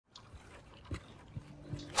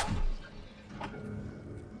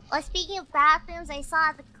Well, speaking of bathrooms, I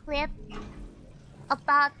saw the clip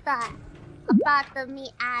about the me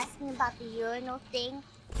asking about the urinal thing.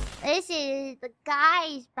 This is the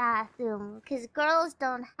guys' bathroom, because girls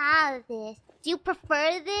don't have this. Do you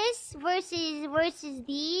prefer this versus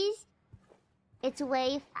these? It's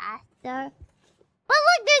way faster. But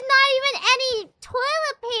look, there's not even any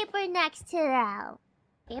toilet paper next to them.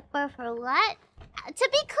 Paper for what? To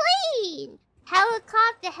be clean.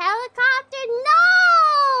 Helicopter.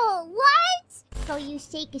 No! What? So you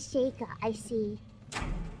shake a shaker, I see.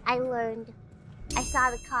 I learned. I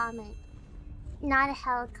saw the comment. Not a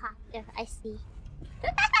helicopter, I see.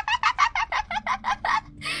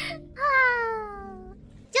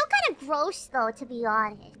 Still kind of gross though, to be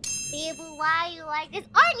honest. Baby, why are you like this?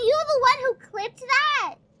 Aren't you the one who clipped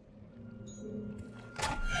that?